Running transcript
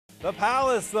The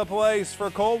Palace, the place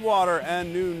for Coldwater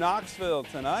and New Knoxville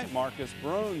tonight. Marcus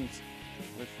Bruns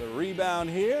with the rebound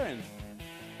here and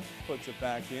puts it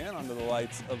back in under the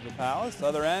lights of the Palace.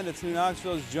 Other end, it's New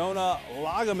Knoxville's Jonah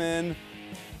Lagaman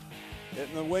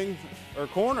hitting the wing, or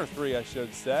corner three, I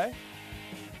should say.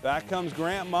 Back comes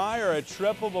Grant Meyer, a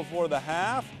triple before the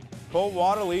half.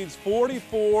 Coldwater leads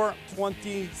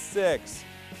 44-26.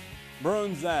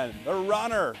 Bruns then, the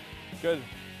runner. Good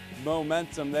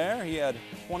momentum there. He had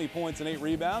 20 points and 8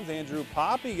 rebounds. Andrew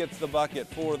Poppy gets the bucket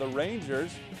for the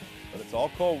Rangers, but it's all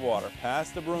Coldwater.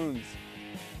 Pass to Bruns.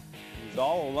 He's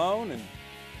all alone and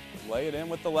lay it in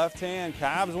with the left hand.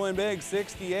 Cavs win big,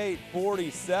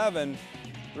 68-47.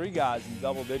 3 guys in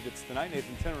double digits tonight.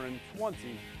 Nathan Tinnerin,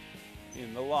 20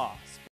 in the loss.